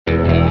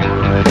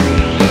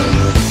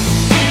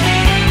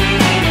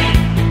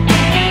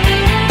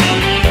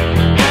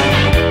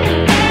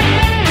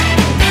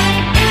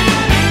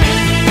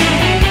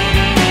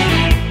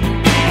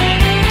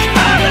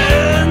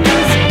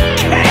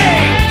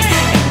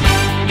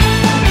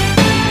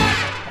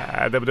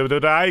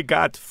I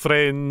got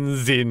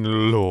friends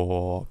in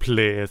low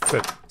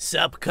places.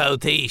 Sup,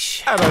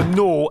 Cotish? I don't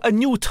know, a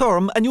new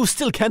term and you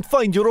still can't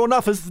find your own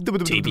office.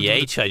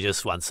 TBH, I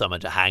just want someone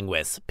to hang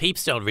with.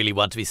 Peeps don't really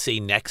want to be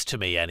seen next to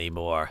me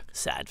anymore.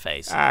 Sad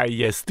face. Ah,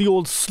 yes, the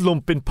old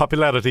slump in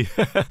popularity.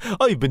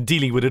 I've been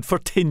dealing with it for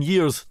 10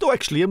 years. Though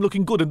actually, I'm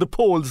looking good in the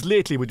polls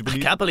lately, would you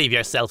believe? I can't believe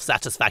your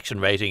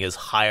self-satisfaction rating is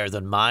higher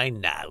than mine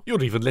now.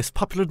 You're even less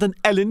popular than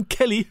Ellen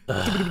Kelly.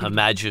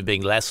 Imagine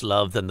being less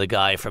loved than the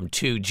guy from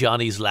 2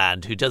 Johnny's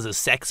Land who does a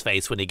sex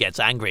face when he gets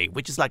angry,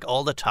 which is like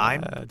all the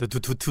time.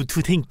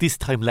 To think this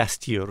time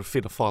last year,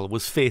 Fianna Fáil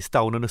was face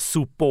down in a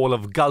soup bowl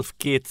of golf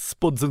gates,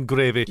 spuds and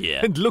gravy.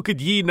 Yeah. And look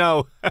at ye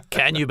now.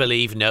 Can you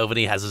believe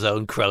nobody has his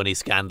own crony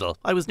scandal?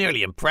 I was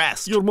nearly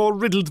impressed. You're more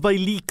riddled by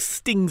leaks,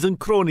 stings and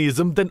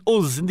cronyism than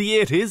us in the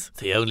 80s.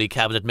 The only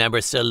cabinet member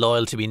still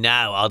loyal to me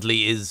now,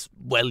 oddly, is,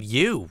 well,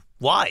 you.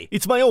 Why?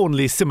 It's my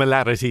only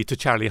similarity to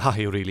Charlie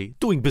Haughey, really.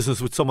 Doing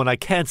business with someone I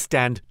can't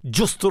stand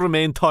just to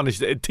remain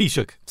tarnished.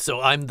 Taoiseach.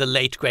 So I'm the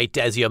late, great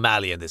Desi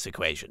O'Malley in this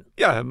equation.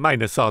 Yeah,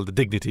 minus all the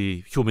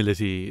dignity,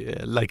 humility,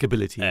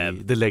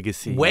 likeability, the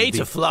legacy. Way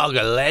to flog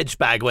a ledge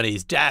bag when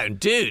he's down,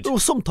 dude. Oh,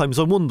 sometimes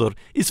I wonder,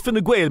 is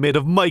Fine Gael made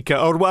of mica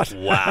or what?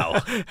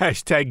 Wow.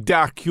 Hashtag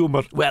dark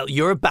humour. Well,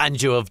 your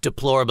banjo of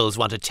deplorables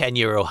want a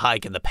 €10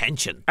 hike in the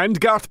pension.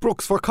 And Garth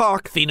Brooks for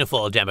Cork. Fianna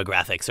Fáil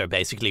demographics are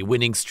basically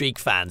winning streak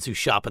fans who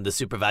shop in the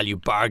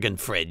SuperValu bargain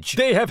fridge.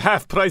 They have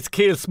half-price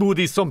kale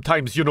smoothies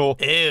sometimes, you know.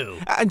 Ew.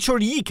 And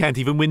sure, ye can't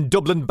even win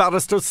Dublin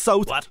Barristers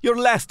South. What? Your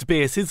last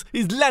base is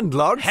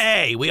landlords.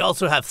 Hey, we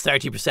also have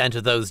 30%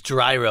 of those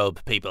dry robe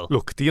people.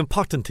 Look, the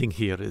important thing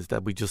here is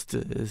that we just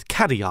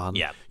carry on.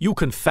 Yeah. You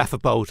can faff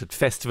about at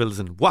festivals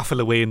and waffle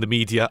away in the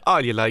media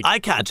all you like. I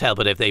can't help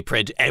it if they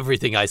print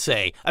everything I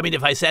say. I mean,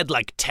 if I said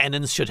like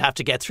tenants should have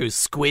to get through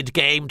Squid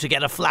Game to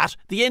get a flat,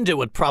 the Indo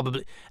would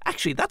probably...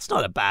 Actually, that's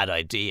not a bad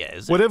idea,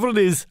 is it? Whatever it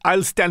is,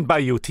 I'll stand by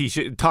you,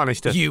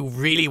 Taoiseach. You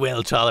really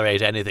will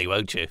tolerate anything,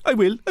 won't you? I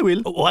will.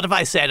 What if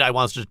I said I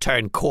wanted to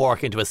turn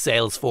Cork into a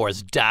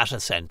Salesforce data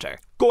centre?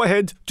 Go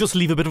ahead, just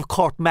leave a bit of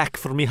Cork Mac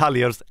for me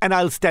Holliers and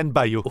I'll stand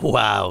by you.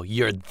 Wow,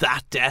 you're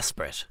that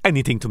desperate.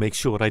 Anything to make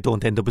sure I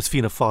don't end up as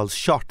Fianna Fáil's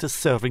shortest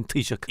serving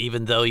Taoiseach.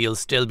 Even though you'll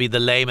still be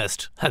the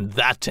lamest, and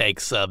that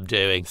takes some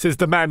doing. Says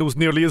the man who's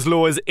nearly as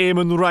low as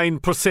Eamon Ryan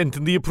 %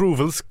 in the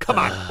approvals. Come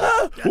on.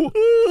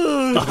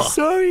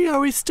 Sorry, are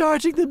we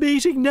starting the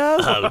meeting now?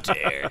 Oh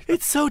dear.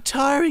 It's so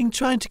tiring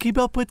trying to keep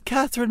up with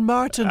Catherine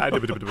Martin.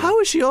 How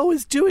is she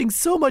always doing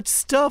so much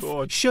stuff?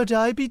 Should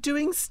I be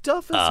doing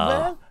stuff as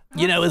well?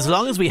 You know, as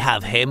long as we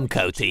have him,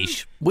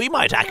 Cotish, we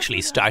might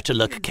actually start to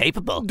look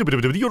capable.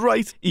 You're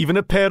right. Even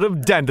a pair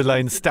of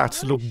dandelions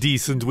starts to look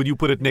decent when you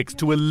put it next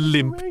to a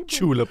limp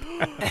tulip.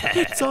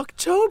 It's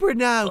October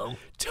now. Oh.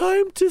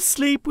 Time to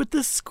sleep with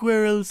the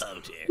squirrels. Oh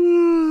dear.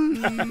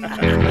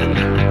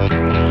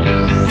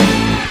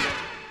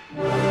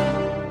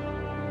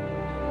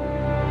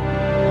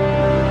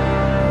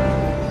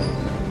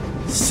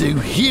 So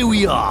here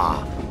we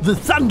are, the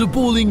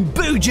thunderballing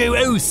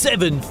Bojo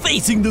 07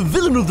 facing the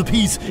villain of the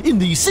piece in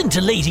the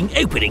scintillating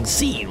opening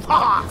scene.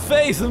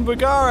 Faith and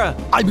Bagara.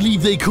 I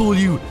believe they call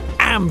you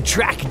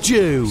Amtrak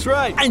Joe. That's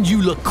right. And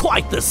you look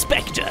quite the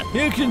spectre.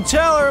 You can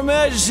tell Her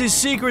Majesty's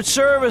Secret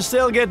Service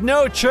they'll get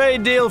no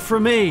trade deal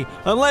from me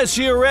unless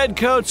you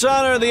redcoats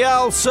honor the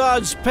Al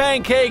Saud's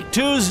Pancake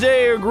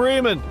Tuesday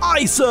agreement.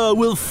 I, sir,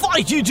 will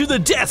fight you to the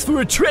death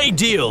for a trade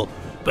deal.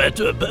 But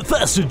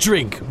first a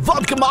drink.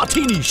 Vodka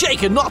martini,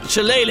 shaken, not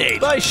shillelagh.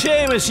 By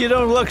Seamus, you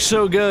don't look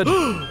so good.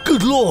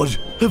 Good Lord,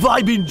 have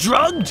I been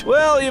drugged?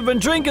 Well, you've been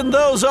drinking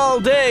those all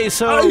day,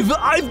 so...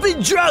 I've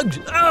been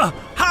drugged.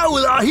 How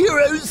will our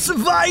heroes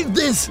survive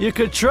this? You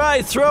could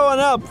try throwing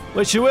up,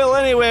 which you will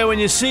anyway when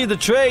you see the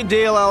trade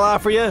deal I'll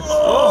offer you.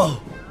 Oh,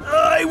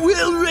 I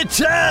will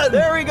return.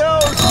 There he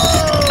goes.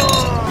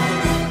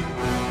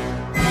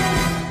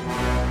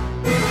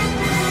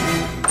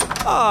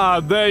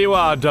 Ah, there you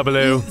are,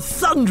 W.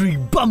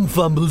 Thundering bum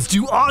fumbles,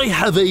 do I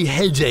have a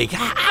headache?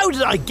 How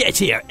did I get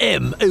here,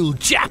 old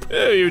chap?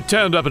 Oh, you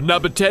turned up at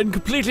number 10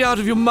 completely out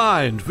of your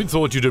mind. We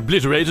thought you'd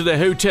obliterated a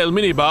hotel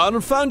minibar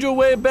and found your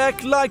way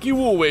back like you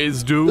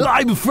always do.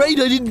 I'm afraid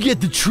I didn't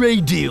get the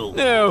trade deal.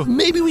 No.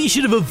 Maybe we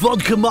should have a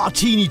vodka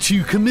martini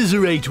to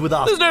commiserate with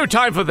us. There's no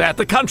time for that.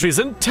 The country's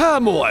in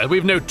turmoil.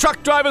 We've no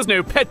truck drivers,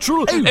 no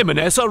petrol.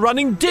 M&S are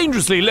running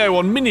dangerously low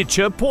on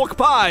miniature pork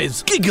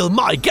pies. Giggle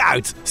my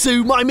gout.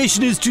 So my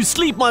mission is to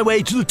sleep my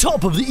way to the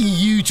top of the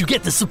EU to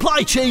get the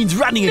supply chains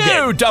running again.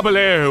 No, Double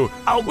O.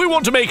 We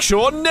want to make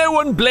sure no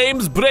one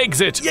blames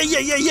Brexit.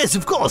 Yes,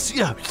 of course.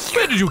 Yeah.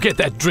 Where did you get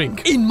that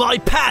drink? In my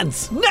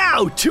pants.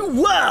 Now to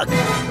work.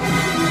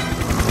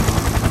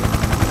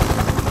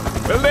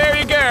 Well, there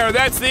you go.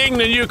 That's the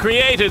England you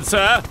created,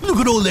 sir. Look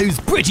at all those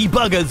pretty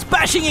buggers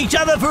bashing each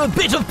other for a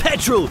bit of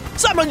petrol.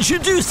 Someone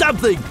should do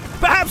something.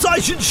 Perhaps I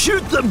should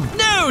shoot them.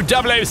 No,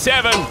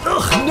 007.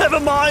 Ugh, never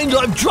mind.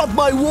 I've dropped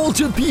my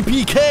Walter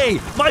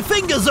PPK. My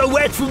fingers are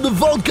wet from the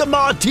vodka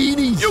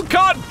martinis. You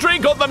can't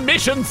drink on the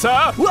mission,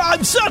 sir. Well,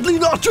 I'm certainly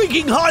not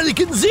drinking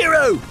Heineken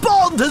Zero.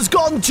 Bond has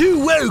gone too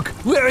woke,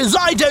 whereas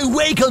I don't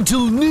wake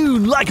until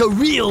noon like a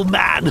real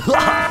man.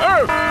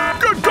 Oh,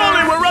 good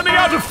golly, we're running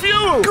out of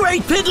fuel.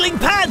 Great piddling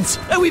pants,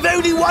 and we've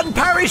only one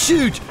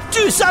parachute.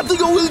 Do something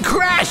or we'll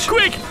crash.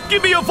 Quick,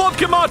 give me your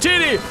vodka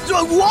martini.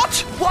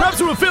 What? Perhaps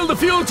we'll fill the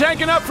fuel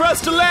tank enough for us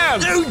to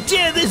land. Oh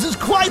dear, this is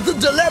quite the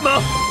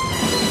dilemma.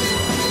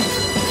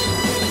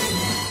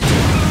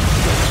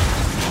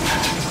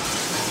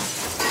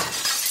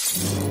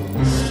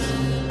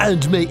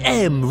 And may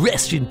M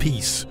rest in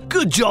peace.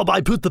 Good job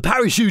I put the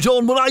parachute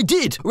on when I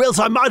did, or else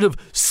I might have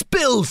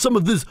spilled some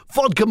of this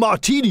vodka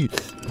martini.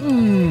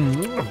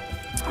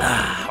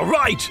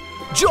 Right,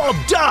 job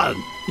done.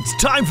 It's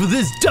time for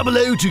this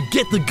 00 to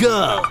get the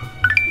girl.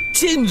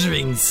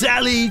 Tindering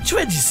Sally,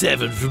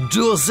 27 from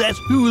Dorset,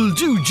 who will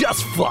do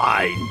just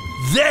fine.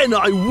 Then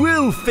I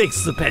will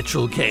fix the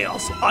petrol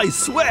chaos, I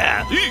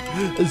swear.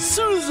 As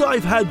soon as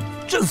I've had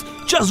just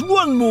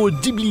one more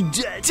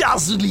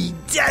dazzling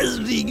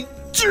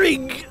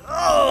drink.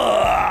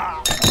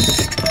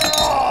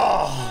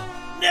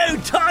 No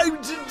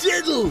time to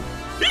diddle.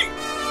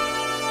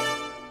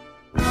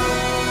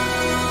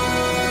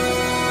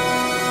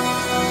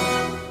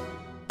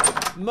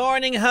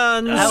 Morning,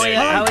 Hans. How are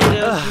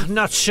you doing?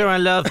 Not sure I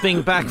love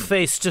being back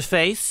face to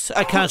face.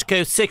 I can't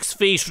go 6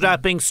 feet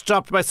without being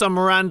stopped by some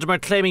randomer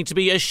claiming to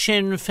be a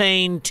Sinn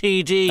Féin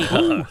TD.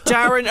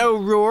 Darren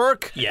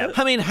O'Rourke? Yeah.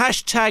 I mean,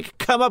 hashtag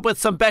come up with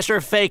some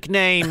better fake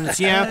names,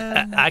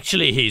 yeah?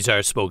 Actually, he's our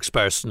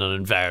spokesperson on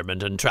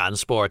environment and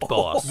transport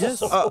boss.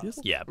 Yes.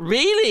 Yeah.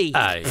 Really?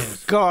 Aye.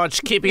 God,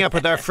 keeping up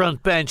with our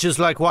front bench is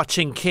like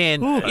watching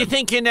kin. You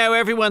think you know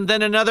everyone,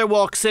 then another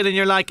walks in and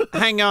you're like,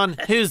 hang on,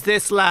 who's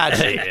this lad?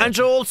 And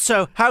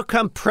also, how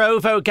come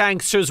Provo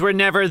gangsters were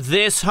never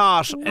this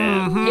hot?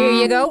 Here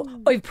you go.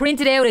 I've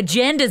printed out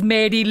agendas,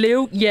 matey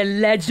Lou, you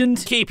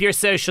legend. Keep your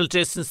social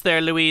distance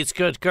there, Louise,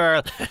 good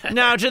girl.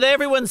 Now, did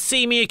everyone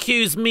see me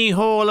accuse me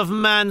whole of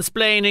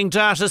mansplaining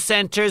data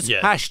centres?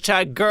 Yeah.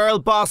 Hashtag girl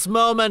boss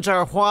moment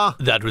or what?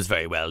 That was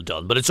very well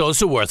done, but it's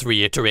also worth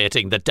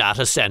reiterating that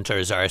data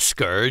centres are a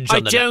scourge. I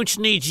on the don't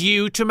need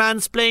you to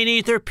mansplain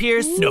either,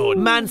 Pierce. No.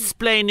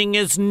 Mansplaining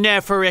is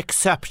never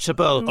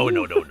acceptable. Oh,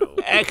 no.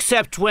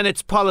 Except when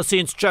it's policy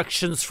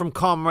instructions from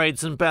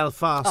comrades in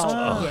Belfast.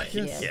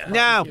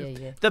 Now,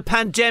 the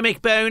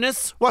pandemic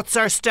bonus. What's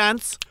our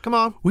stance? Come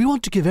on. We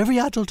want to give every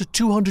adult a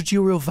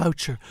 €200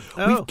 voucher.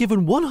 We've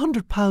given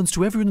 £100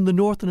 to everyone in the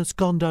north and it's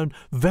gone down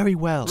very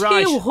well.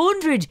 Right.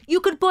 200. You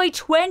could buy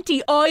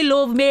 20 I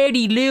Love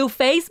Mary Lou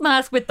face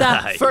masks with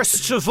that.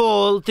 First of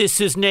all,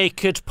 this is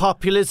naked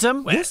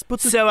populism. Yes,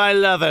 but so I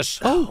love it.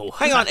 Oh,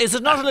 hang on. Is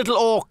it not a little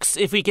orcs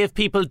if we give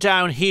people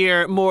down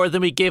here more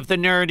than we give the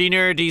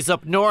nerdies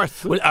up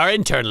north? Well, our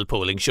internal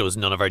polling shows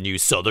none of our new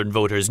southern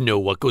voters know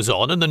what goes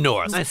on in the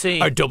north. I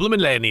see. Our Dublin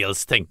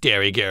millennials think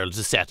Dairy Girls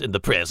is set in the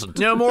present.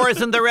 No more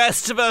than the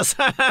rest of us.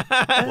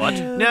 What?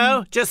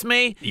 No? Just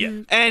me?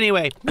 Yeah.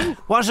 Anyway,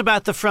 what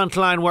about the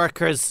frontline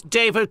workers?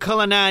 David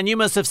Cullinan, you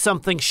must have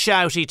something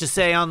shouty to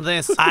say on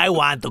this. I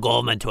want the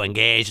government to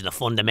engage in the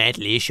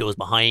fundamental issues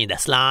behind the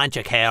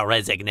slanted care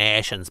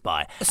resignations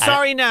by.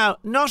 Sorry now,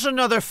 not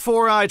another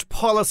four-eyed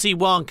policy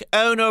wonk.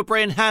 Owen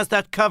O'Brien has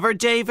that covered,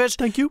 David.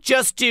 Thank you.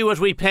 Just do what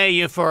we pay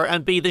you for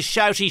and be the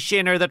shouty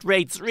shinner that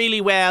rates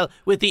really well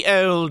with the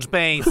old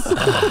base.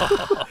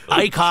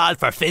 I called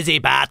for fizzy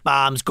bath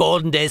bombs,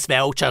 golden days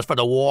vouchers for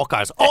the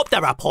workers, up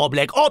the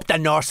Republic, up the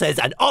nurses,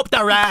 and up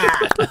the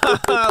rat.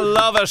 I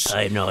love it.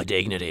 I've no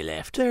dignity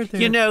left.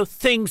 You know,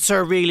 things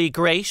are really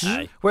great.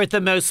 Aye. We're the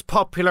most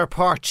popular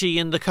party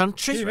in the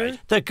country. Right.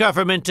 The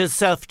government is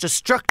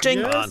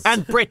self-destructing,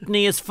 and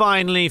Brittany is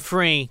finally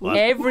free.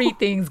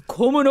 Everything's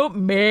coming up,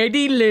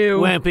 Mary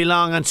Lou. Won't be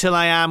long until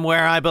I am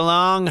where I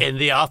belong. In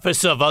the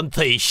office of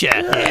Untisha.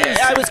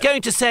 I was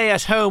going to say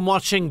at home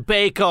watching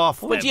Bake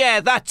Off, but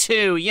yeah, that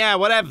too. Yeah,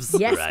 whatever.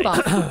 Yes, Right.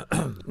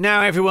 boss.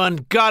 Now,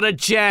 everyone, got a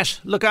jet.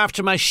 Look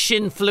after my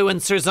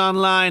shinfluencers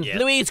online. Yeah.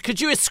 Louise,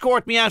 could you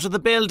escort me out of the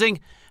building?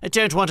 I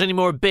don't want any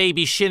more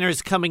baby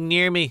shinners coming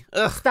near me.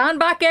 Ugh. Stand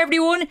back,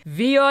 everyone.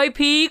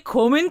 VIP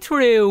coming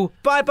through.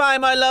 Bye-bye,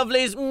 my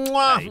lovelies.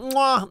 Mwah,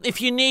 mwah.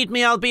 If you need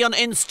me, I'll be on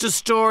Insta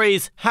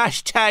Stories.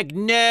 Hashtag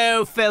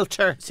no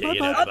filter. See you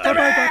now.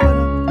 Bye.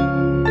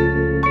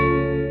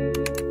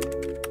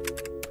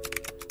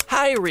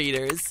 Hi,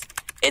 readers.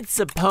 It's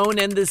Sapone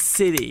in the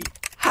city.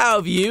 How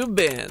have you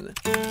been?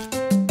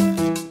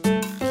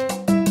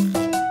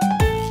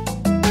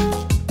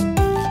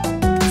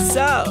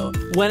 So,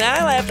 when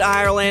I left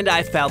Ireland,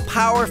 I felt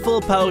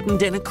powerful,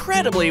 potent, and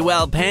incredibly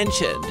well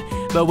pensioned.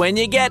 But when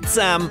you get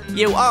some,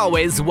 you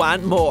always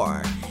want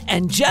more.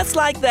 And just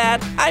like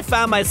that, I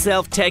found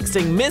myself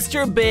texting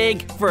Mr.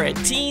 Big for a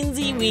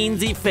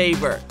teensy-weensy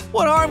favor.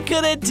 What harm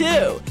could it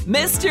do?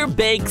 Mr.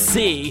 Big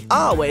C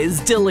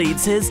always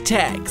deletes his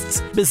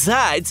texts.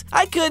 Besides,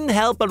 I couldn't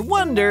help but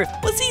wonder,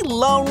 was he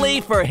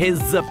lonely for his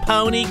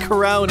Zapponi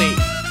crony?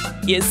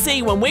 You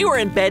see, when we were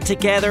in bed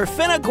together,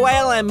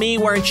 Finneguel and me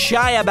weren't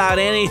shy about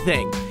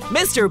anything.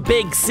 Mr.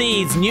 Big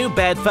C's new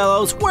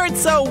bedfellows weren't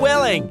so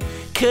willing.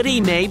 Could he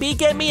maybe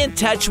get me in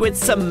touch with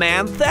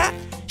Samantha?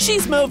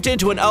 She's moved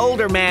into an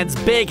older man's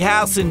big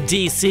house in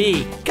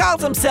D.C.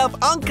 Calls himself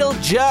Uncle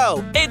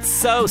Joe. It's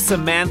so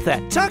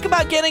Samantha. Talk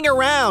about getting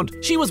around.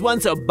 She was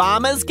once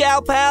Obama's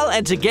gal pal,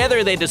 and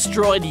together they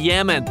destroyed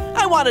Yemen.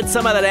 I wanted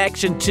some of that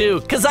action too,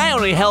 because I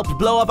only helped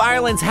blow up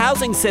Ireland's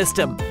housing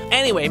system.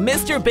 Anyway,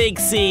 Mr. Big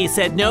C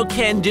said no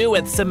can do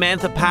with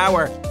Samantha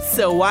Power,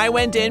 so I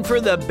went in for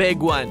the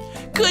big one.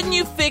 Couldn't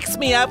you fix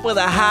me up with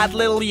a hot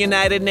little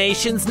United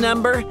Nations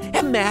number?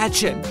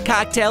 Imagine,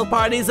 cocktail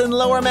parties in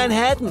Lower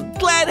Manhattan,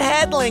 glad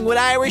handling with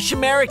Irish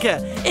America.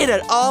 It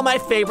had all my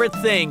favorite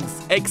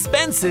things,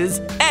 expenses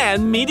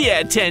and media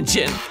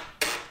attention.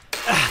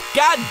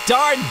 God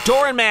darn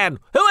doorman,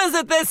 who is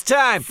it this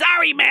time?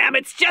 Sorry, ma'am,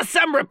 it's just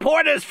some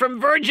reporters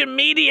from Virgin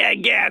Media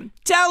again.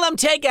 Tell them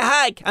take a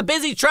hike. I'm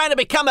busy trying to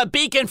become a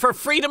beacon for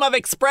freedom of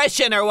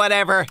expression or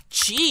whatever.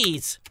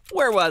 Jeez,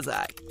 where was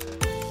I?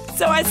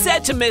 So I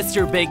said to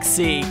Mr. Big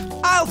C,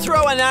 I'll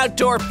throw an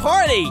outdoor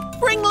party.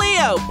 Bring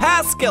Leo,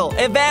 Pascal,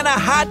 Ivana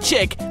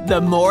Hotchick.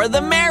 The more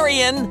the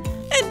merrier.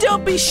 And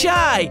don't be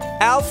shy.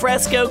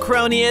 Alfresco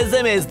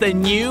cronyism is the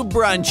new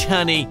brunch,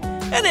 honey.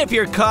 And if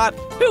you're caught,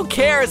 who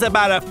cares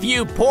about a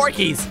few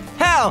porkies?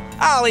 Hell,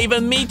 I'll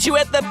even meet you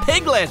at the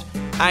Piglet.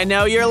 I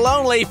know you're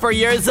lonely for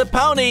your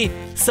Zapponi,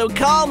 so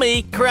call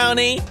me,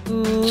 crony.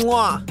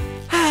 Mwah.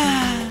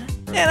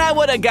 And I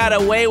would have got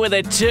away with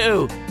it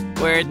too,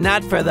 were it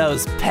not for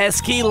those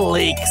pesky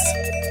leaks.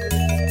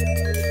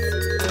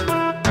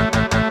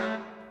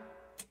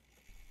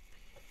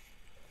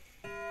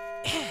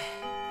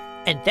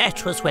 And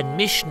that was when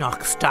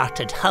Mishnock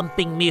started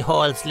humping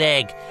Michael's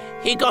leg.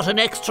 He got an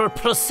extra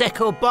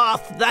Prosecco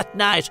bath that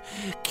night.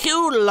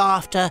 Cue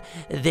laughter,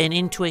 then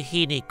into a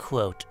Heaney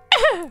quote.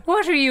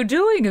 What are you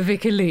doing,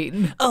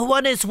 Vickeline?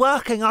 One is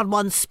working on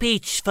one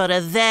speech for a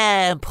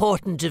very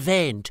important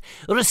event,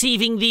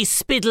 receiving the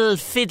Spiddle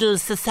Fiddle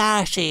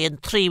Society in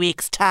 3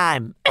 weeks'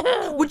 time.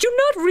 Would you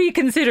not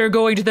reconsider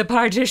going to the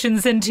partition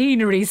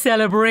centenary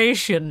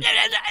celebration?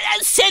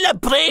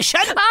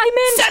 Celebration?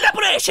 I meant...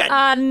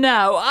 Celebration!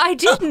 No, I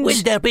didn't.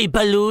 Will there be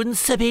balloons,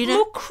 Sabina?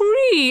 Oh,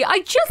 Cree,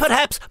 I just...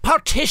 Perhaps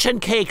partition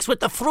cakes with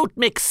the fruit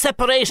mix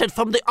separated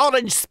from the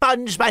orange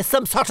sponge by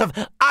some sort of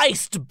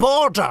iced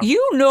border.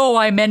 You know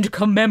I meant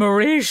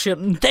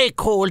commemoration. They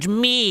called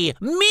me,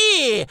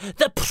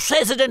 the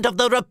President of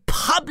the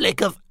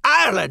Republic of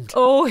Ireland.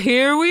 Oh,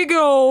 here we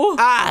go.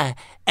 I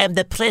am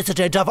the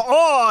President of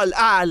all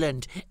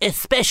Ireland,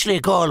 especially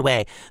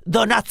Galway,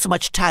 though not so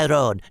much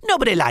Tyrone.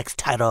 Nobody likes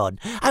Tyrone.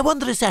 I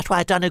wonder is that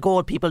why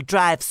Donegal people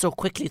drive so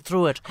quickly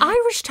through it?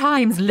 Irish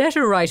Times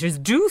letter writers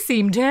do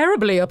seem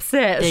terribly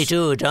upset. They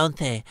do, don't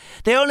they?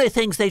 The only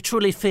things they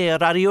truly fear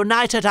are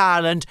United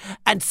Ireland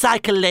and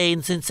cycle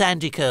lanes in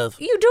Sandycove.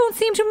 You don't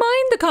seem to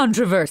mind the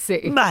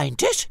controversy.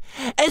 Mind it?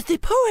 As the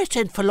poet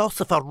and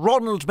philosopher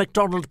Ronald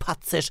MacDonald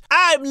puts it,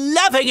 I'm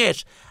loving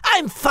it.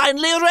 I'm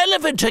finally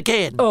relevant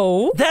again.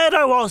 Oh? There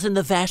I was in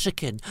the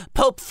Vatican.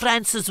 Pope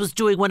Francis was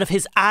doing one of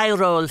his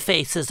eye-roll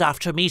faces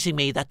after meeting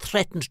me that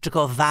threatened to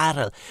go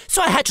viral.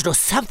 So I had to do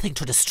something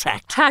to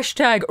distract.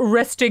 Hashtag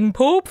resting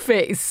Pope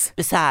face.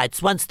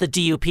 Besides, once the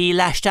DUP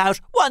lashed out,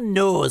 one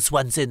knows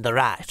one's in the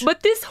right.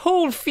 But this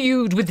whole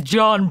feud with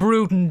John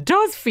Bruton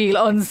does feel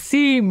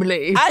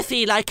unseemly. I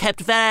feel I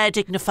kept very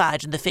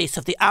dignified in the face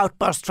of the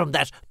outburst from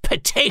that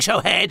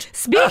potato head.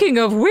 Speaking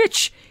of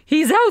which,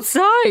 he's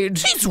outside.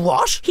 He's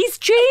what? He's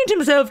chained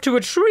himself to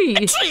a tree.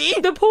 A tree?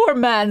 The poor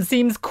man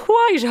seems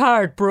quite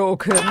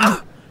heartbroken.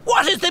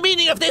 What is the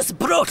meaning of this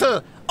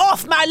brutal?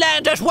 Off my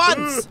land at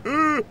once!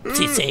 What's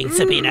he saying,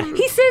 Sabina?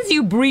 He says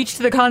you breached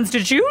the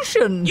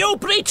Constitution. You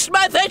breached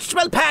my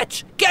vegetable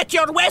patch! Get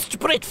your West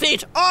Brit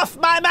feet off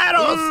my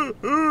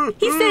marrows!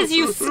 He says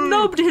you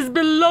snubbed his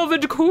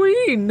beloved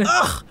queen.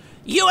 Ugh!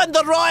 You and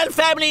the royal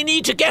family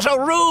need to get a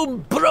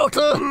room,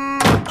 brutal!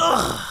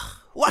 Ugh!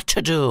 What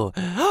to do?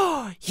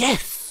 Oh,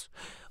 yes!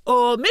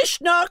 Oh,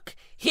 Mishnock,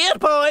 here,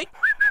 boy!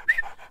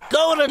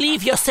 Go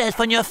relieve yourself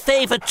on your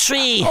favourite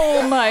tree.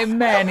 Oh, my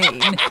Manning.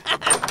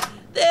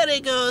 There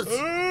he goes.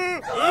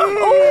 Oh,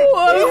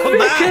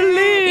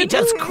 Vickeline. He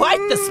does quite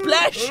the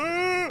splash.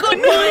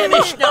 Good boy,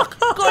 Mishnock.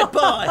 Good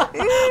boy.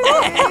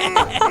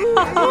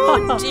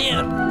 Oh,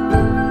 dear.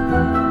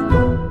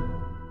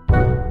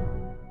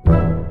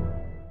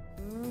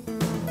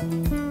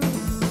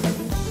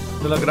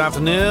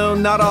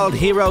 afternoon. Not all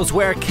heroes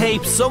wear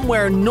capes. Some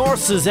wear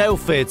nurses'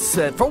 outfits.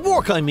 For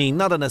work, I mean,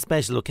 not on a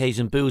special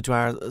occasion,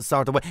 boudoir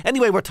sort of way.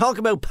 Anyway, we're talking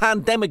about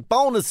pandemic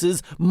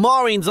bonuses.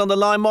 Maureen's on the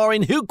line.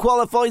 Maureen, who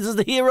qualifies as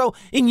the hero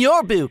in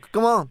your book?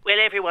 Come on. Well,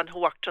 everyone who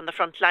worked on the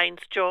front lines,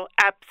 Joe.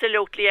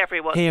 Absolutely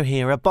everyone.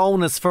 Here. A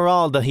bonus for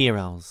all the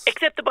heroes.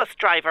 Except the bus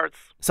drivers.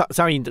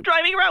 Sorry.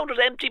 Driving around with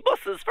empty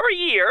buses for a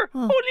year.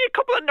 Only a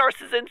couple of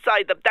nurses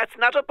inside them. That's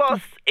not a bus.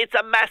 It's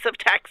a massive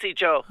taxi,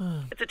 Joe.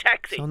 It's a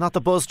taxi. So not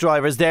the bus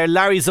drivers there.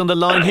 Larry's on the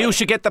line. Who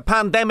should get the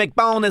pandemic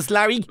bonus,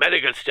 Larry?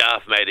 Medical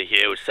staff made a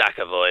huge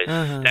sacrifice.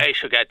 They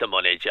should get the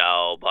money,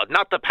 Joe, but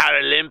not the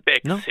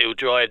Paralympics who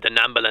drive the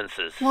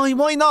ambulances.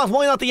 Why not?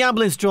 Why not the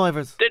ambulance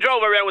drivers? They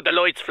drove around with the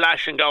lights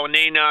flashing going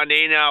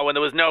Nina when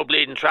there was no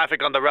bleeding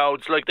traffic on the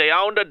roads like they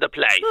owned the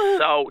place.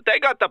 So they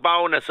got the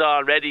bonus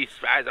already,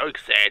 as I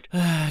said.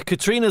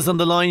 Katrina's on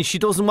the line. She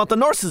doesn't want the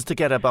nurses to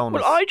get a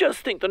bonus. Well, I just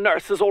think the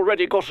nurses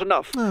already got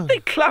enough. They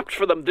clapped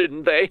for them,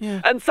 didn't they?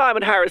 Yeah. And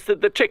Simon Harris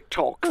did the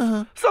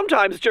TikToks.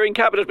 Sometimes during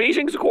cabinet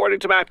meetings, according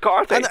to Matt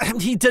Carthy.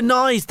 And he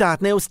denies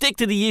that. Now, stick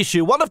to the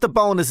issue. What if the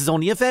bonus is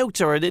only a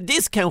voucher or a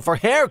discount for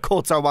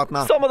haircuts or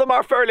whatnot? Some of them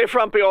are fairly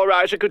frumpy, all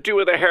right, and could do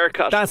with a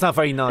haircut. That's not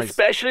very nice.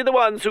 Especially the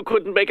ones who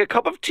couldn't make a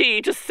cup of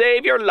tea to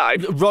save your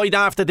life. Right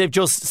after they've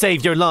just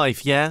saved your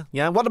life, yeah?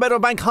 What about our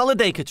bank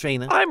holiday,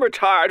 Katrina? I'm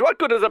retired. What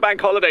good is a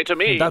bank holiday to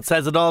me? That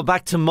says it all.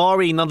 Back to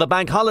Maureen on the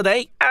bank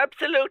holiday.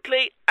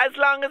 Absolutely. As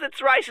long as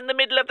it's right in the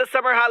middle of the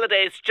summer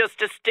holidays, just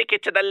to stick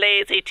it to the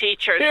lazy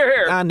teachers.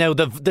 Here. Now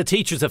the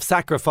teachers have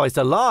sacrificed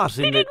a lot.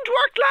 They didn't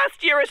work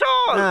last year at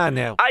all.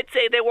 No. I'd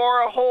say they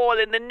wore a hole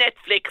in the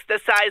Netflix the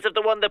size of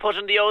the one they put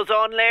in the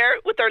ozone layer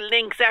with their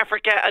Lynx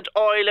Africa and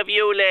Oil of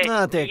Yule.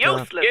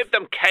 Useless. Give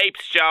them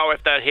capes, Joe,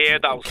 if they'll hear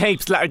those.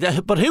 Capes,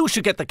 but who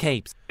should get the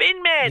capes?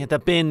 Bin men. Yeah, the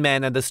bin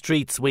men and the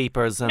street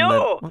sweepers. And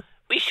No.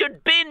 We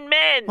should bin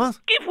men. What?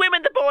 Give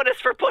women the bonus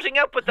for putting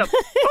up with them.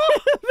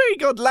 Very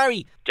good,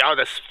 Larry. Joe,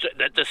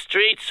 the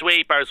street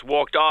sweepers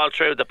worked all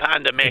through the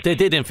pandemic. They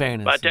did, in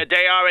fairness. But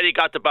they already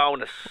got the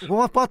bonus.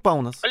 What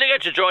bonus? Well, they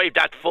get to drive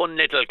that fun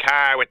little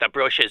car with the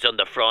brushes on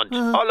the front.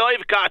 All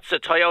I've got's a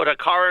Toyota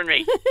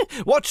Coronary.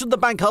 What should the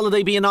bank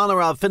holiday be in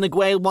honour of? Fine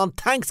Gael want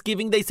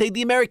Thanksgiving. They say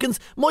the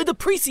Americans might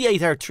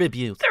appreciate our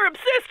tribute. They're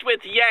obsessed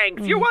with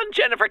Yanks. Your one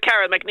Jennifer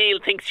Carroll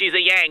McNeil thinks she's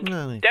a Yank.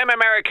 Really? Them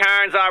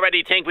Americans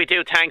already think we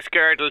do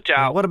Thanksgirdle,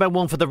 Joe. What about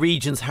one for the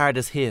region's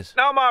hardest hit?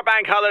 No more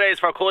bank holidays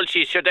for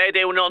culchies. Should they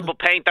do nothing but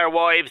paint their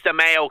wives the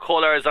Mayo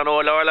colours on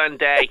All Ireland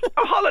Day?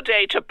 A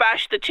holiday to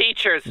bash the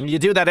teachers. You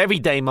do that every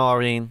day,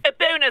 Maureen. A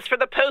bonus for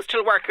the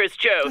postal workers,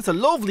 Joe. That's a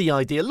lovely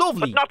idea,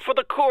 lovely. But not for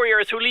the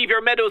couriers who leave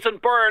your meadows and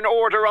burn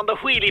order on the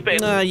wheelie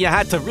bin. You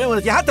had to ruin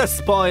it. You had to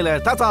spoil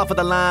it. That's all for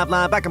the lab.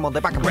 Back on Monday.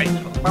 Back on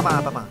Monday.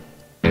 Bye-bye.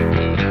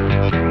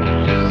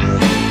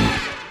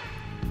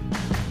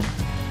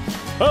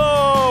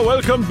 Oh,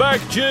 welcome back,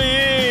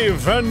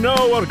 Eve. And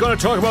now we're going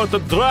to talk about the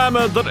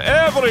drama that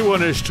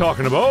everyone is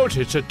talking about.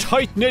 It's a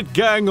tight-knit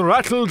gang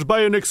rattled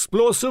by an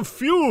explosive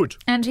feud.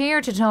 And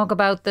here to talk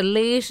about the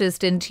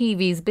latest in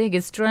TV's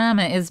biggest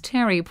drama is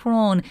Terry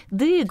Prawn,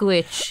 the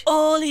Gwitch.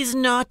 All is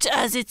not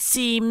as it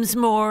seems,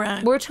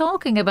 Maura. We're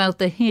talking about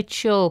the hit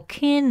show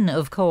Kin,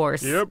 of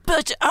course. Yep.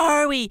 But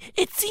are we?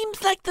 It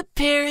seems like the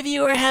pair of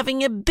you are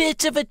having a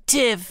bit of a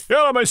tiff.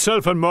 Yeah,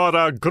 myself and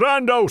Maura,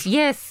 grand out.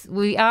 Yes,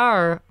 we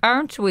are,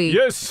 aren't we?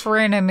 Yes.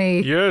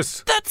 Frenemy.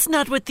 Yes. That's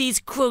not what these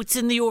quotes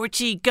in the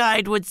RT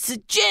guide would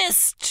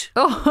suggest.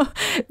 Oh,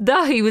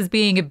 Dahi was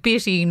being a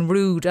bit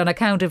rude on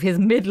account of his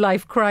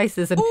midlife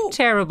crisis and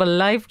terrible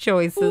life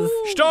choices.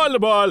 Stall the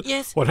ball.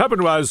 Yes. What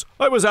happened was,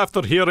 I was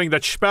after hearing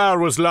that Spar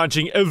was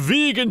launching a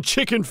vegan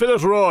chicken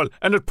fillet roll,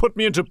 and it put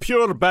me into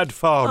pure bad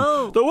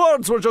form. The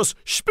words were just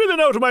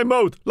spilling out of my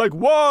mouth like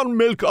warm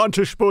milk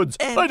onto spuds.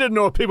 I didn't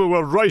know people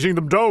were writing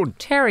them down.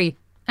 Terry,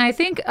 I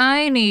think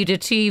I need a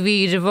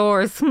TV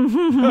divorce.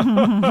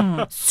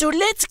 So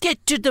let's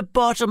get to the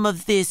bottom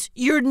of this.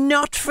 You're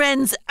not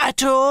friends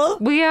at all?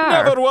 We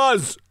are. Never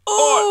was.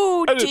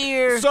 Oh,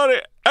 dear.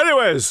 Sorry.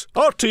 Anyways,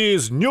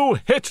 RT's new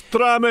hit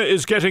drama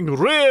is getting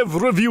rave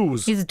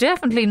reviews. He's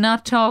definitely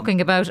not talking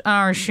about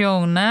our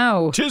show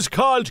now. 'Tis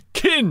called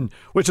Kin,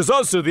 which is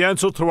also the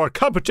answer to our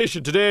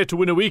competition today to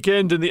win a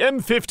weekend in the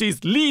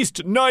M50's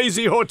least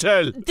noisy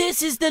hotel.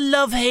 This is the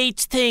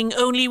love-hate thing,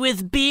 only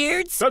with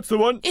beards? That's the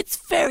one. It's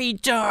very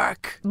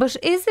dark. But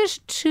is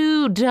it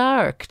too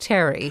dark,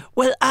 Terry?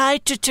 Well, I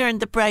had to turn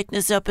the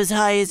brightness up as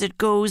high as it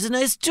goes, and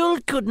I still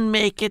couldn't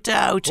make it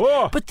out.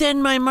 Oh. But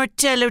then my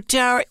Martello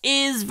Tower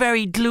is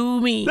very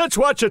gloomy. Let's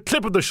watch a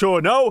clip of the show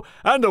now,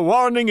 and a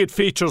warning, it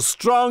features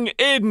strong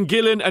Aidan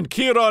Gillen and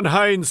Kieran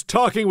Hines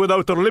talking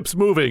without their lips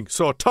moving,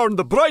 so turn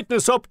the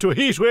brightness up to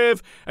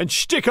heatwave and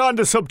stick on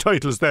the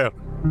subtitles there.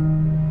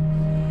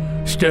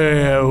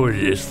 Stay out of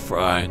this,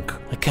 Frank.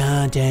 I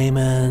can't,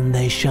 Eamon.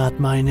 They shot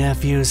my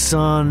nephew's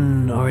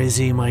son. Or is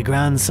he my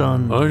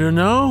grandson? I don't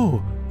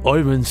know.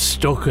 I've been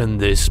stuck in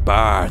this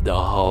bar the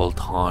whole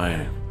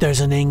time. There's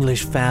an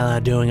English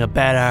fella doing a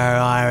better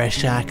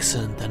Irish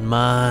accent than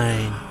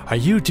mine. Are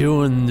you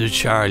doing the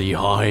Charlie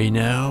High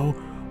now?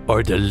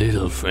 Or the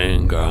little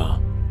finger?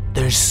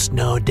 There's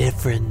no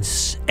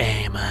difference,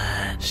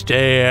 man.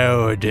 Stay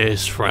out of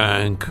this,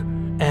 Frank.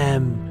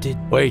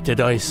 Did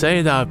I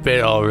say that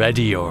bit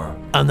already, or?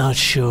 I'm not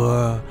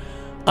sure.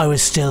 I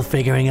was still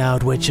figuring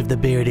out which of the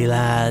beardy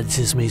lads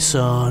is my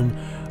son,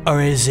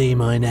 or is he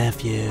my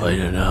nephew? I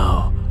don't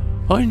know.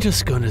 I'm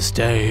just gonna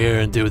stay here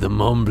and do the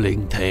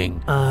mumbling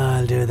thing.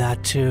 I'll do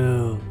that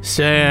too.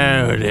 Stay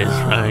out of this,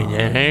 Frank.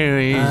 I'll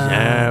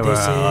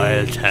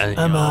tell you.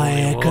 Am I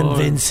a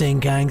convincing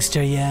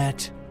gangster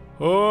yet?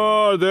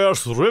 Oh,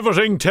 there's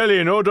riveting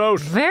telly, no doubt.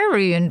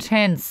 Very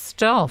intense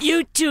stuff.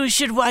 You two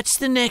should watch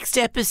the next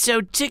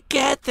episode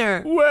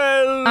together.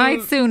 Well,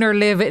 I'd sooner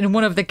live in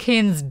one of the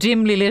kin's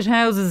dimly lit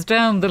houses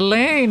down the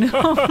lane.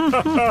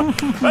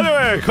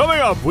 anyway, coming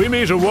up, we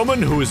meet a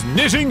woman who is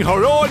knitting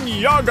her own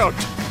yogurt.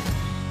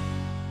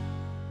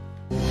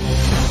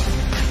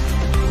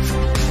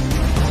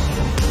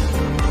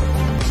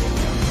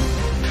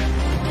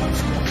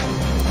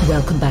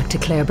 Welcome back to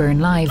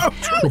Clareburn Live.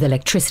 With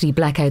electricity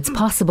blackouts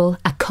possible,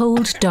 a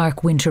cold,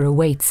 dark winter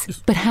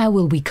awaits. But how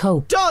will we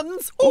cope?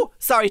 Duns! Oh,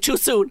 sorry, too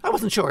soon. I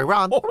wasn't sure. We're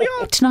on.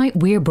 Tonight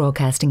we're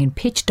broadcasting in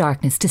pitch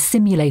darkness to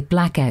simulate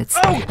blackouts.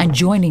 And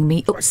joining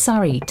me,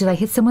 sorry, did I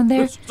hit someone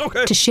there? It's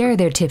okay. To share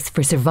their tips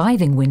for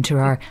surviving winter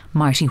are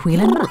Marty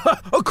Whelan.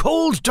 A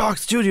cold, dark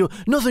studio.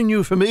 Nothing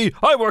new for me.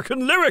 I work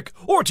in Lyric.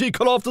 RT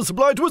cut off the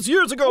supply to us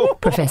years ago.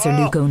 Professor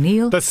Luke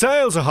O'Neill. The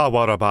sales of hot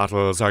water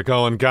bottles are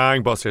going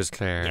gangbusters,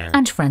 Claire.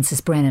 And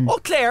Francis Brennan. Oh,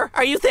 Claire,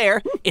 are you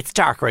there? It's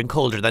darker and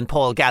colder than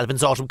Paul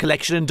Galvin's autumn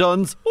collection in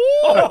Duns.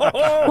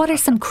 What are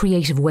some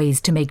creative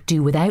ways to make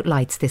do without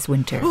lights this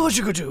winter? What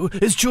you could do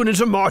is tune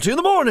into Marty in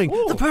the morning.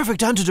 The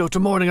perfect antidote to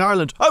Morning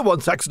Ireland. I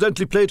once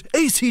accidentally played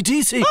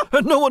AC/DC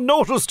and no one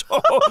noticed.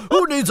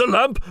 Who needs a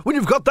lamp when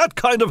you've got that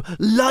kind of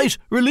light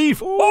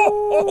relief?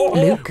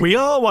 Luke. We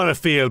all want to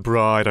feel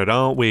brighter,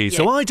 don't we?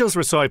 So I just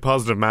recite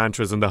positive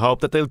mantras in the hope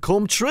that they'll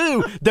come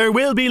true. There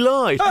will be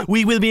light.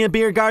 We will be in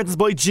beer gardens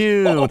by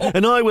June.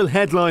 And I will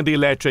headline the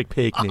electric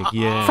picnic,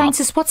 yeah.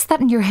 Francis, what's that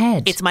in your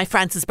head? It's my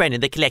Francis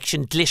Brennan, the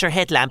collection glitter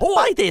headlamp.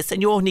 Buy this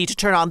and you won't need to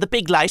turn on the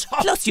big light.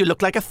 Plus you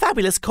look like a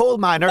fabulous coal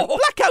miner.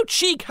 Blackout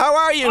chic, how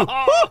are you?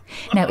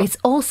 Now, it's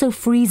also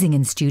freezing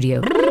in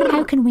studio.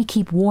 How can we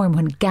keep warm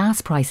when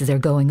gas prices are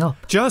going up?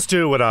 Just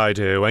do what I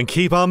do and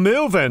keep on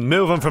moving.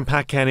 Moving from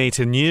Pat Kenny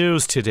to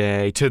news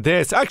today to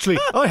this. Actually,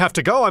 I have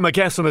to go. I'm a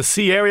guest on a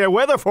sea area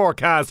weather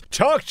forecast.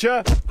 Talk to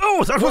ya.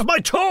 Oh, that was my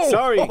toe.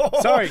 Sorry.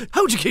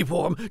 How'd you keep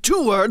warm?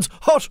 2 words,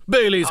 hot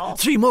Baileys.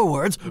 3 more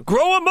words,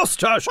 grow a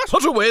moustache.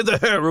 Put away the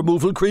hair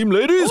removal cream,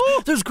 ladies.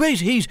 There's great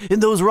heat in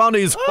those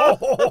Ronnies.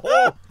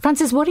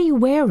 Francis, what are you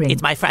wearing?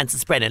 It's my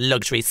Francis Brennan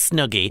luxury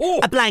snuggie.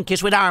 A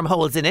blanket with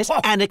armholes in it,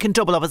 and it can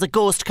double up as a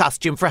ghost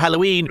costume for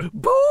Halloween.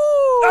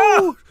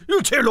 Boo!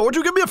 You dear Lord,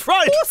 you give me a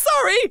fright. Oh,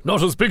 sorry.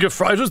 Not as big a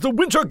fright as the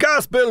winter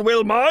gas bill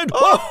will mind.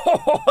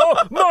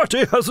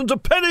 Marty hasn't a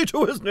penny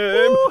to his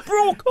name.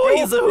 Broke.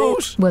 He's a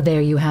hoot. Well,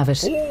 there you have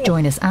it.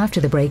 Join us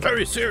after the break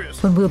Very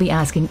serious. when we'll be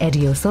asking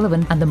Eddie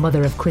O'Sullivan and the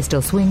mother of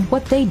Crystal Swing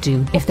what they'd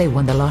do if they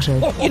won the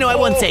lotto. You know, I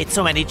once ate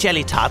so many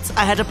jelly tots,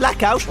 I had a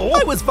blackout.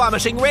 I was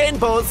vomiting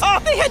rainbows.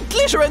 They had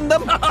glitter in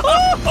them.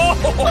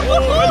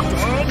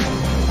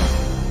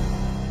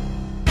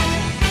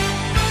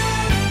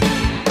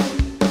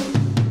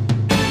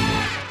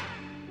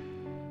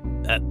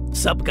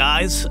 Sup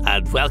guys,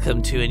 and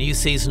welcome to a new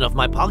season of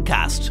my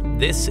podcast.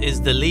 This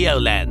is the Leo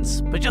Lens,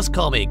 but just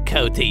call me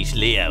Co-Teach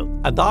Leo.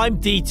 And I'm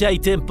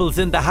DJ Dimples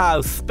in the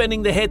house,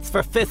 spinning the hits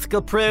for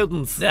fiscal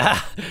prudence.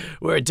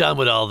 We're done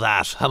with all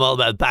that. I'm all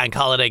about bank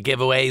holiday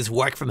giveaways,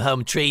 work from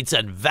home treats,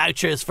 and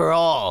vouchers for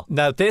all.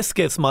 Now this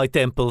gives my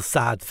Dimples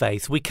sad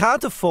face. We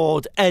can't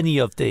afford any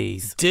of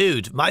these.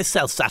 Dude, my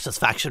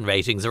self-satisfaction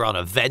ratings are on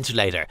a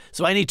ventilator,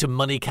 so I need to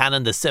money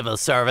cannon the civil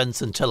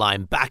servants until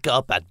I'm back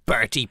up at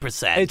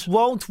 30%. It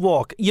won't work.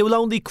 You'll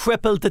only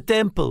cripple the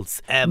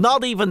dimples.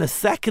 Not even a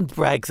second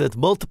Brexit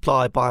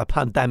multiplied by a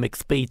pandemic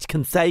speech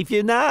can save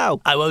you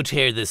now. I won't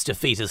hear this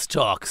defeatist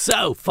talk.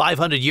 So,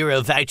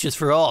 €500 vouchers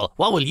for all.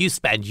 What will you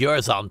spend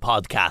yours on,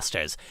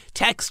 podcasters?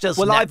 Text us.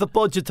 Well, I have a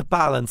budget to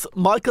balance.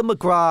 Michael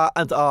McGrath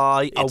and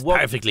I are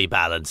perfectly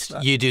balanced.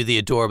 You do the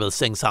adorable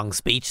sing-song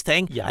speech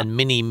thing, and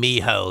Minnie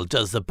Mehole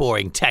does the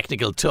boring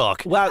technical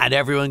talk. And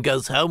everyone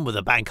goes home with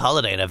a bank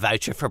holiday and a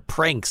voucher for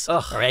Prinks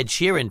or Ed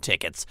Sheeran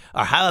tickets.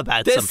 Or how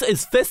about this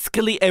is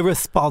fiscally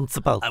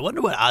irresponsible. I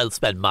wonder what I'll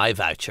spend my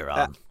voucher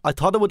on. I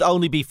thought it would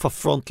only be for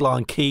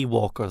frontline key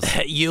workers.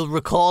 You'll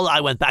recall I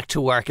went back to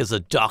work as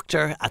a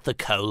doctor at the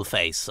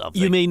coalface of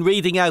You mean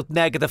reading out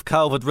negative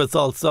COVID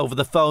results over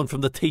the phone from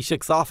the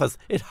Taoiseach's office?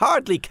 It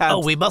hardly counts.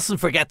 Oh, we mustn't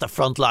forget the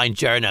frontline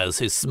journos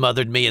who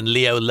smothered me and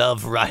Leo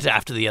Love right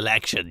after the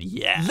election.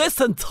 Yeah.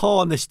 Listen,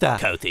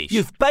 Taoiseach,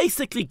 you've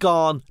basically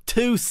gone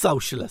too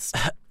socialist.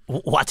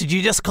 What did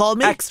you just call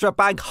me? Extra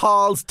bank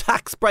hauls,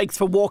 tax breaks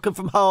for working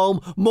from home,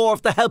 more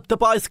of the Help to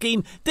Buy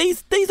scheme.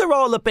 These are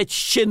all a bit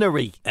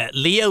shinnery.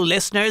 Leo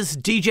listeners,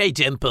 DJ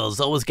Dimples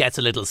always gets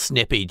a little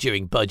snippy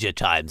during budget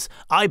times.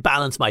 I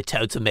balance my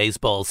totes and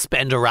mazeballs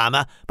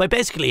spendorama by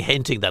basically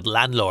hinting that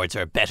landlords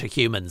are better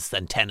humans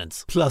than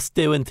tenants. Plus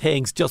doing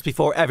things just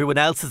before everyone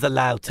else is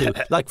allowed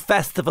to, like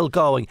festival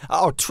going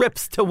or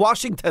trips to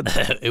Washington.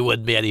 It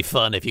wouldn't be any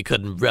fun if you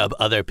couldn't rub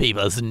other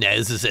people's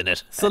noses in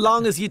it. So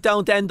long as you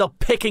don't end up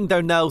picking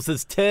their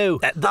noses too.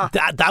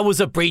 That was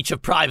a breach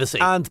of privacy.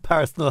 And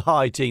personal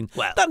hygiene.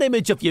 Well, that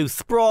image of you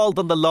sprawled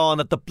on the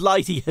lawn at the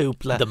Blighty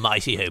Hoopla. The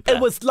mighty Hoopla.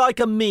 It was like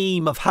a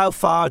meme of how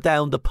far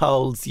down the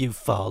poles you've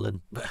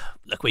fallen.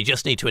 Look, we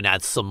just need to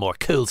announce some more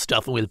cool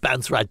stuff and we'll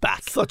bounce right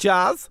back. Such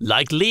as?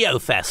 Like Leo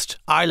Fest,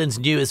 Ireland's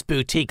newest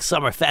boutique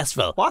summer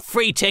festival. What?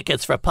 Free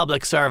tickets for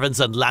public servants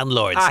and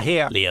landlords.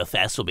 Here. Leo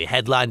Fest will be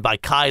headlined by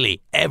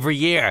Kylie every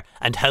year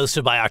and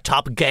hosted by our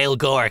top Gail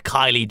Gore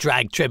Kylie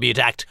drag tribute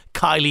act,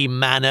 Kylie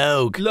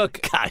Minogue.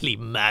 Look, Kylie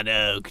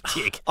Minogue,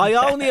 chick. I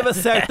only have a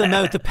certain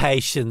amount of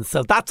patience,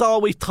 so that's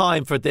all we've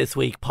time for this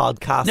week,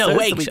 podcast. No,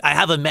 wait, I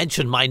haven't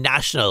mentioned my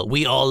national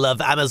We All Love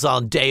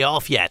Amazon day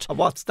off yet.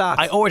 What's that?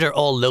 I order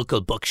all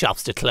local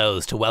bookshops to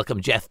close to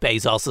welcome Jeff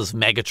Bezos'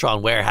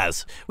 Megatron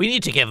warehouse. We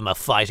need to give him a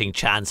fighting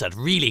chance at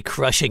really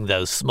crushing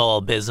those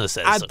small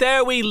businesses. And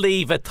there we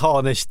leave it,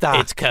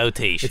 Taoiseach. It's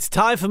Cotish. It's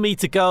time for me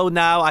to go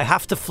now. I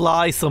have to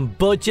fly some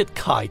budget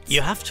kites.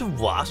 You have to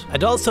what?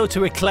 And also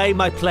to reclaim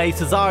my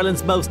place as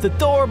Ireland's most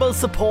adorable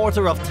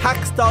supporter of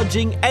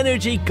tax-dodging,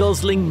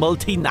 energy-guzzling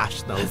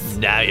multinationals.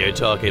 Now you're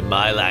talking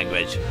my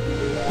language.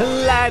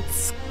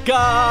 Let's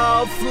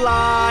go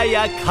fly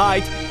a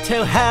kite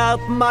to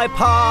help my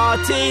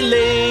party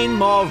lean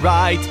more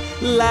right.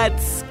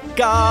 Let's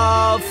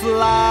go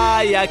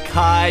fly a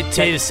kite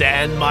to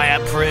send my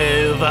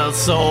approval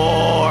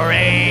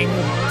soaring.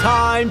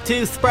 Time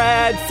to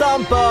spread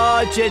some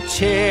budget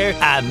cheer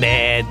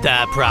amid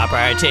the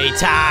property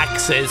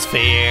taxes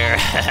fear.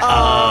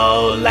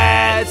 Oh,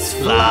 let's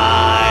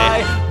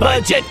fly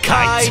budget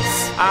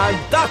kites. And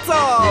that's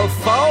all,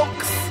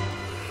 folks.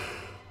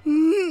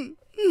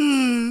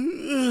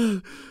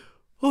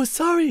 Oh,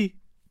 sorry.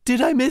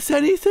 Did I miss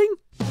anything?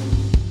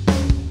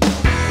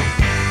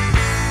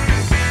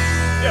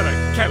 Yeah,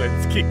 like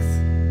Callan's kicks.